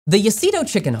The Yacito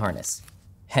chicken harness,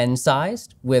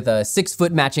 hen-sized with a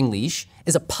 6-foot matching leash,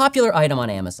 is a popular item on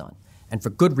Amazon, and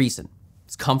for good reason.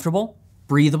 It's comfortable,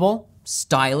 breathable,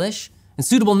 stylish, and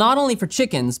suitable not only for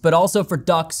chickens, but also for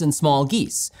ducks and small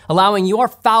geese, allowing your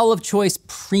fowl of choice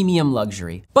premium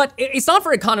luxury. But it's not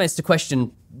for economists to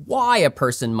question why a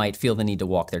person might feel the need to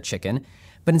walk their chicken,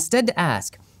 but instead to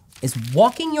ask, is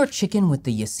walking your chicken with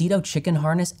the Yacito chicken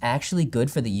harness actually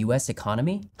good for the US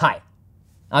economy? Hi,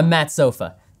 I'm Matt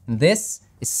Sofa, and this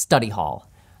is Study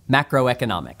Hall,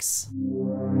 Macroeconomics.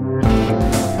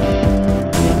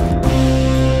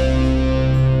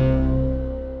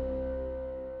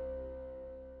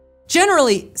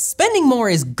 Generally, spending more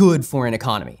is good for an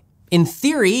economy. In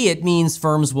theory, it means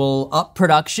firms will up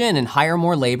production and hire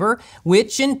more labor,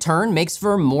 which in turn makes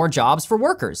for more jobs for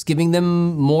workers, giving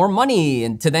them more money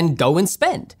and to then go and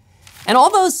spend. And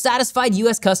all those satisfied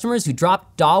US customers who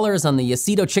dropped dollars on the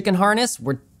Yacito chicken harness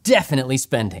were definitely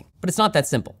spending. But it's not that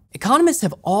simple. Economists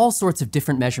have all sorts of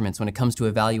different measurements when it comes to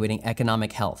evaluating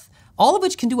economic health, all of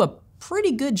which can do a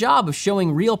pretty good job of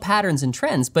showing real patterns and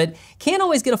trends, but can't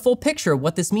always get a full picture of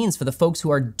what this means for the folks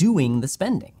who are doing the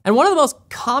spending. And one of the most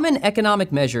common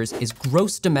economic measures is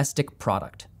gross domestic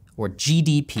product, or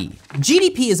GDP.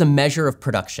 GDP is a measure of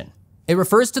production. It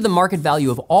refers to the market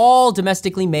value of all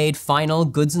domestically made final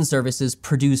goods and services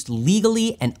produced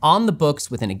legally and on the books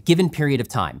within a given period of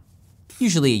time,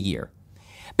 usually a year.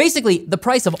 Basically, the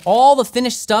price of all the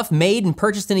finished stuff made and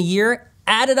purchased in a year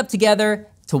added up together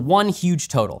to one huge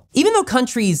total. Even though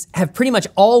countries have pretty much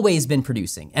always been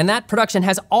producing, and that production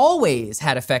has always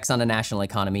had effects on a national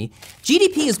economy,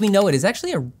 GDP as we know it is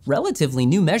actually a relatively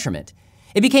new measurement.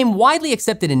 It became widely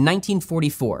accepted in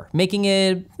 1944, making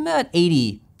it about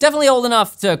 80. Definitely old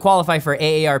enough to qualify for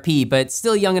AARP, but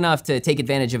still young enough to take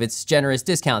advantage of its generous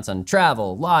discounts on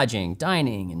travel, lodging,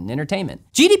 dining, and entertainment.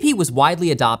 GDP was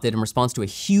widely adopted in response to a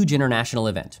huge international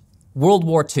event, World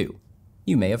War II.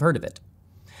 You may have heard of it.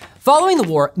 Following the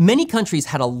war, many countries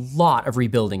had a lot of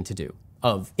rebuilding to do,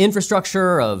 of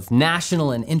infrastructure, of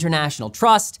national and international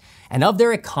trust, and of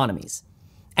their economies.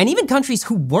 And even countries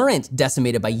who weren't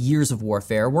decimated by years of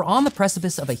warfare were on the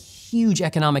precipice of a huge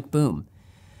economic boom.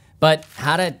 But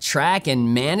how to track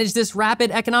and manage this rapid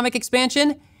economic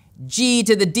expansion? G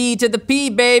to the D to the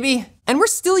P, baby. And we're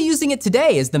still using it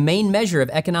today as the main measure of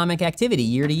economic activity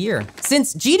year to year.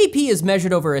 Since GDP is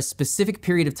measured over a specific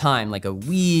period of time, like a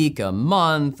week, a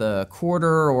month, a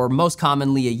quarter, or most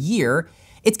commonly a year,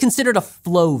 it's considered a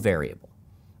flow variable.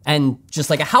 And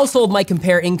just like a household might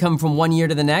compare income from one year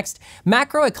to the next,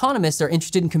 macroeconomists are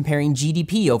interested in comparing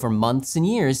GDP over months and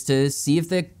years to see if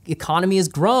the economy has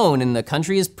grown and the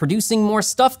country is producing more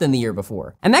stuff than the year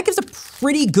before. And that gives a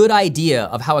pretty good idea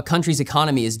of how a country's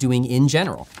economy is doing in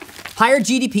general. Higher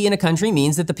GDP in a country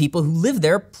means that the people who live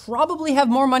there probably have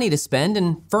more money to spend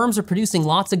and firms are producing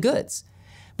lots of goods.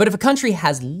 But if a country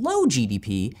has low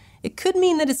GDP, it could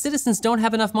mean that its citizens don't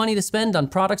have enough money to spend on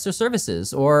products or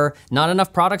services, or not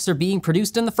enough products are being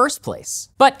produced in the first place.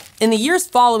 But in the years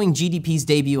following GDP's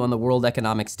debut on the world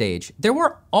economic stage, there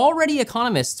were already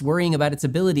economists worrying about its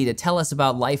ability to tell us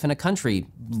about life in a country,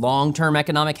 long-term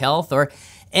economic health, or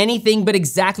anything but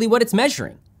exactly what it's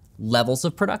measuring: levels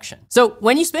of production. So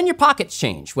when you spend your pocket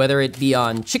change, whether it be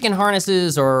on chicken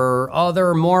harnesses or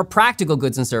other more practical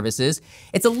goods and services,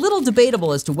 it's a little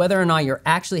debatable as to whether or not you're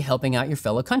actually helping out your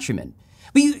fellow countrymen.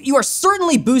 But you are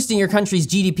certainly boosting your country's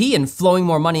GDP and flowing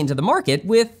more money into the market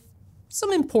with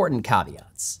some important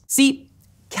caveats. See,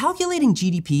 calculating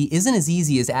GDP isn't as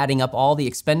easy as adding up all the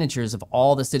expenditures of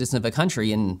all the citizens of a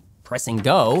country and pressing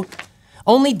go.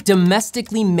 Only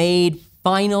domestically made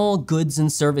final goods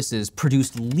and services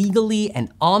produced legally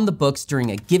and on the books during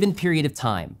a given period of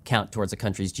time count towards a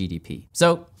country's GDP.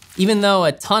 So even though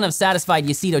a ton of satisfied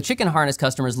Yacito chicken harness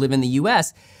customers live in the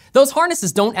US, those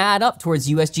harnesses don't add up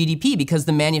towards US GDP because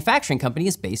the manufacturing company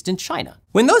is based in China.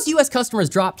 When those US customers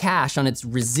drop cash on its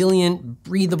resilient,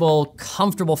 breathable,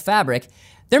 comfortable fabric,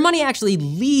 their money actually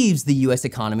leaves the US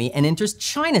economy and enters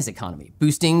China's economy,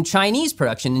 boosting Chinese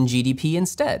production and GDP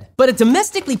instead. But a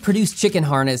domestically produced chicken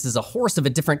harness is a horse of a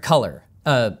different color.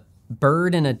 A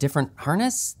bird in a different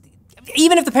harness?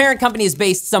 Even if the parent company is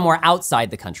based somewhere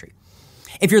outside the country.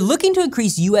 If you're looking to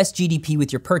increase US GDP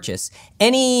with your purchase,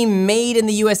 any made in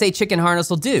the USA chicken harness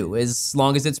will do, as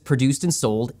long as it's produced and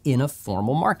sold in a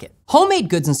formal market. Homemade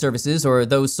goods and services, or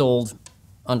those sold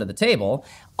under the table,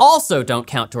 also don't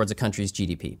count towards a country's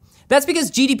GDP. That's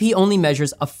because GDP only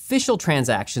measures official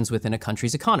transactions within a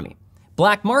country's economy.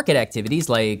 black market activities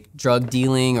like drug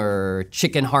dealing or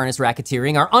chicken harness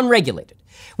racketeering are unregulated,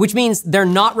 which means they're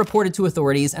not reported to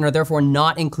authorities and are therefore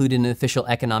not included in official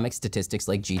economic statistics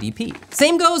like GDP.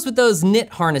 Same goes with those knit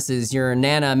harnesses your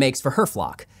Nana makes for her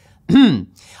flock.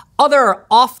 Other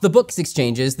off-the-books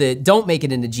exchanges that don't make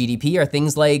it into GDP are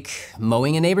things like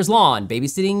mowing a neighbor's lawn,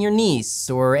 babysitting your niece,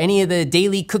 or any of the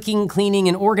daily cooking, cleaning,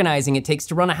 and organizing it takes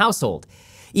to run a household.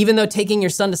 Even though taking your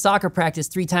son to soccer practice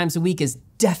 3 times a week is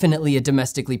definitely a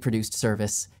domestically produced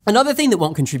service. Another thing that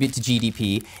won't contribute to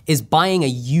GDP is buying a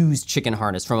used chicken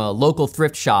harness from a local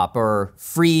thrift shop or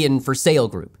free and for sale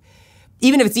group,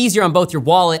 even if it's easier on both your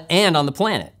wallet and on the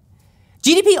planet.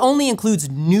 GDP only includes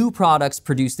new products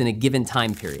produced in a given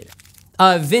time period.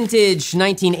 A vintage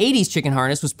 1980s chicken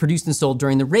harness was produced and sold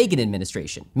during the Reagan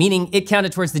administration, meaning it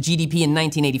counted towards the GDP in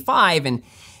 1985 and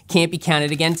can't be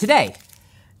counted again today.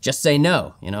 Just say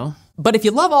no, you know? But if you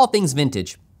love all things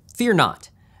vintage, fear not.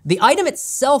 The item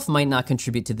itself might not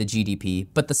contribute to the GDP,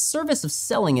 but the service of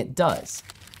selling it does.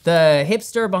 The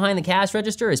hipster behind the cash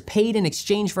register is paid in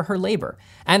exchange for her labor,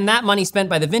 and that money spent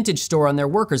by the vintage store on their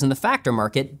workers in the factor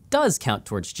market does count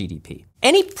towards GDP.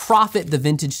 Any profit the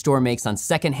vintage store makes on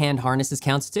secondhand harnesses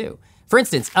counts too. For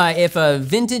instance, if a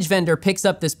vintage vendor picks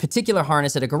up this particular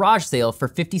harness at a garage sale for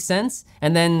 50 cents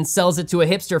and then sells it to a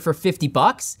hipster for 50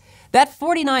 bucks, that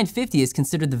 $49.50 is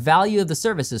considered the value of the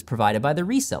services provided by the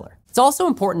reseller. It's also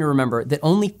important to remember that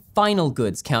only final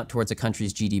goods count towards a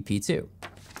country's GDP too.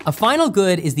 A final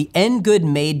good is the end good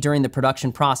made during the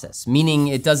production process, meaning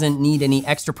it doesn't need any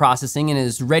extra processing and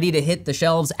is ready to hit the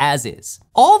shelves as is.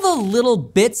 All the little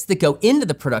bits that go into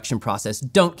the production process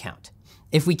don't count.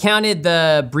 If we counted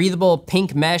the breathable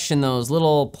pink mesh and those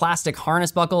little plastic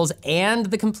harness buckles and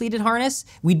the completed harness,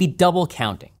 we'd be double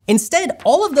counting. Instead,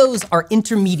 all of those are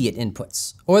intermediate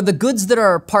inputs, or the goods that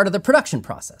are part of the production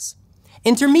process.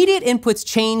 Intermediate inputs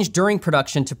change during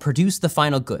production to produce the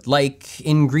final good, like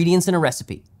ingredients in a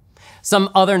recipe. Some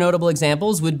other notable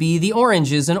examples would be the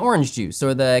oranges in orange juice,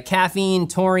 or the caffeine,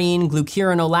 taurine,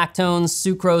 glucuronolactones,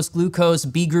 sucrose, glucose,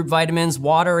 B group vitamins,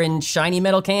 water in shiny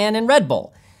metal can, and Red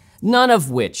Bull. None of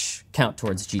which count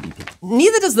towards GDP.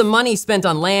 Neither does the money spent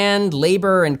on land,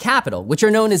 labor, and capital, which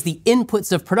are known as the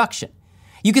inputs of production.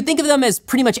 You could think of them as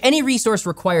pretty much any resource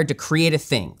required to create a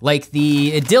thing, like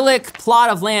the idyllic plot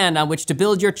of land on which to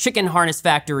build your chicken harness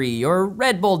factory or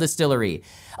Red Bull distillery,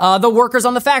 the workers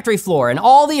on the factory floor, and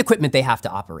all the equipment they have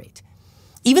to operate.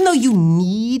 Even though you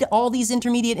need all these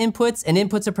intermediate inputs and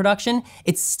inputs of production,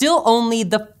 it's still only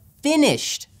the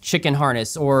finished chicken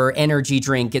harness or energy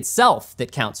drink itself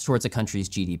that counts towards a country's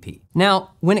GDP.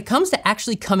 Now, when it comes to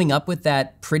actually coming up with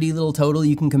that pretty little total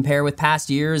you can compare with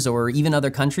past years or even other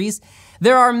countries,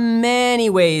 there are many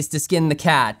ways to skin the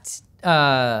cat,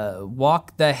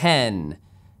 walk the hen,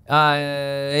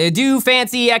 do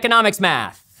fancy economics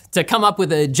math to come up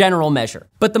with a general measure.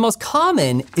 But the most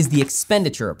common is the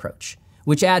expenditure approach,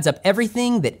 which adds up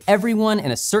everything that everyone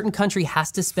in a certain country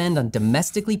has to spend on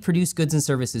domestically produced goods and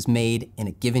services made in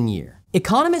a given year.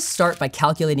 Economists start by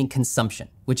calculating consumption,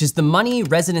 which is the money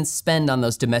residents spend on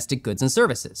those domestic goods and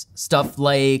services. Stuff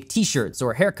like t-shirts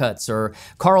or haircuts or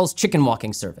Carl's chicken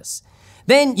walking service.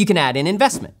 Then you can add in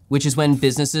investment, which is when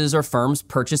businesses or firms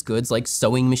purchase goods like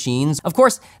sewing machines. Of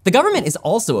course, the government is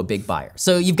also a big buyer,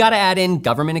 so you've got to add in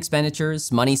government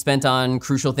expenditures, money spent on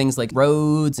crucial things like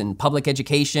roads and public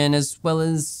education, as well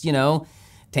as,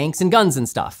 tanks and guns and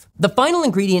stuff. The final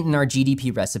ingredient in our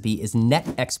GDP recipe is net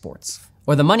exports,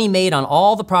 or the money made on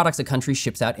all the products a country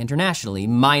ships out internationally,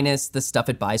 minus the stuff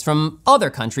it buys from other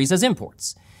countries as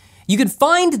imports. You can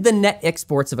find the net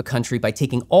exports of a country by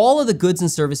taking all of the goods and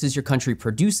services your country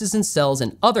produces and sells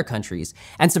in other countries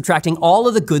and subtracting all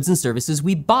of the goods and services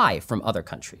we buy from other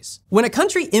countries. When a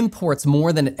country imports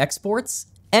more than it exports,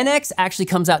 NX actually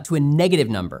comes out to a negative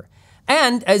number.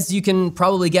 And as you can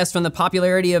probably guess from the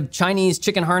popularity of Chinese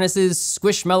chicken harnesses,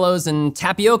 squishmallows, and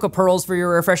tapioca pearls for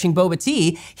your refreshing boba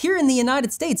tea, here in the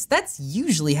United States, that's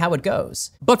usually how it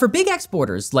goes. But for big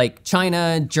exporters like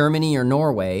China, Germany, or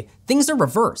Norway, things are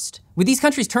reversed, with these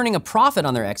countries turning a profit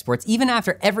on their exports even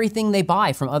after everything they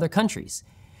buy from other countries.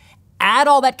 Add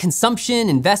all that consumption,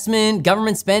 investment,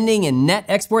 government spending, and net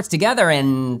exports together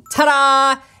and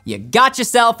ta-da! You got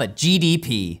yourself a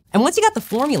GDP. And once you got the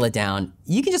formula down,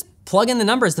 you can just plug in the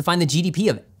numbers to find the GDP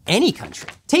of any country.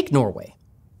 Take Norway.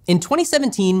 In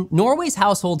 2017, Norway's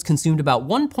households consumed about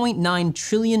 1.9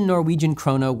 trillion Norwegian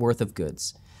krona worth of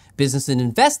goods. Businesses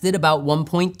invested about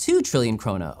 1.2 trillion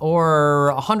krona,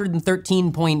 or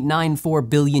 113.94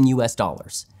 billion US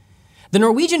dollars. The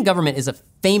Norwegian government is a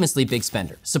famously big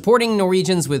spender, supporting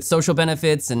Norwegians with social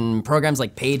benefits and programs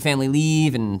like paid family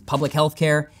leave and public health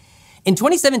care. In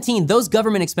 2017, those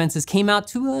government expenses came out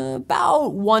to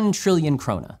about 1 trillion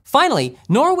krona. Finally,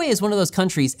 Norway is one of those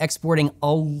countries exporting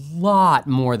a lot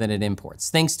more than it imports,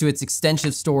 thanks to its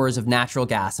extensive stores of natural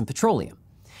gas and petroleum.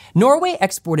 Norway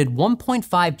exported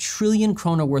 1.5 trillion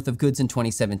krona worth of goods in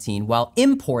 2017, while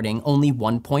importing only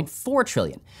 1.4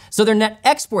 trillion. So their net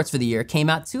exports for the year came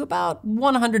out to about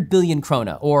 100 billion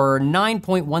krona, or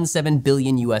 9.17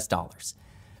 billion US dollars.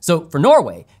 So for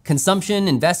Norway, consumption,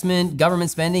 investment,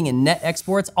 government spending, and net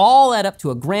exports all add up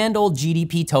to a grand old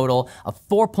GDP total of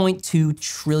 4.2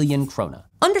 trillion krona.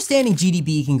 Understanding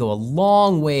GDP can go a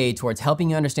long way towards helping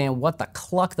you understand what the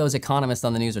cluck those economists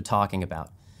on the news are talking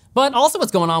about. But also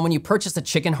what's going on when you purchase a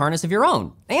chicken harness of your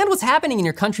own, and what's happening in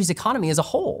your country's economy as a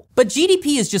whole. But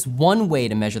GDP is just one way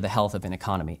to measure the health of an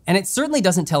economy, and it certainly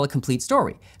doesn't tell a complete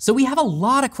story. So we have a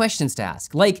lot of questions to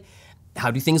ask, like,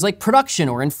 how do things like production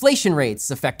or inflation rates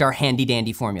affect our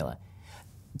handy-dandy formula?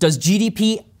 Does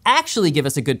GDP actually give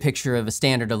us a good picture of a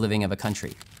standard of living of a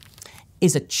country?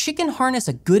 Is a chicken harness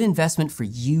a good investment for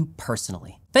you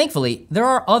personally? Thankfully, there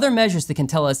are other measures that can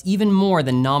tell us even more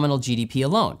than nominal GDP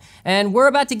alone, and we're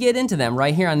about to get into them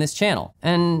right here on this channel.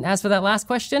 And as for that last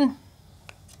question,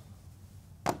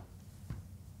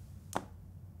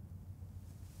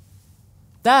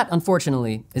 that,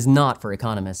 unfortunately, is not for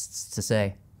economists to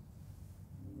say.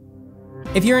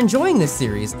 If you're enjoying this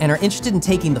series and are interested in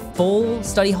taking the full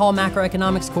Study Hall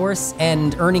Macroeconomics course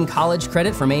and earning college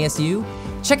credit from ASU,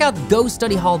 check out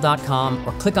gostudyhall.com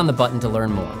or click on the button to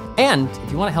learn more. And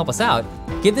if you want to help us out,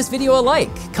 give this video a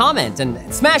like, comment,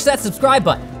 and smash that subscribe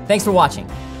button. Thanks for watching.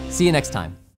 See you next time.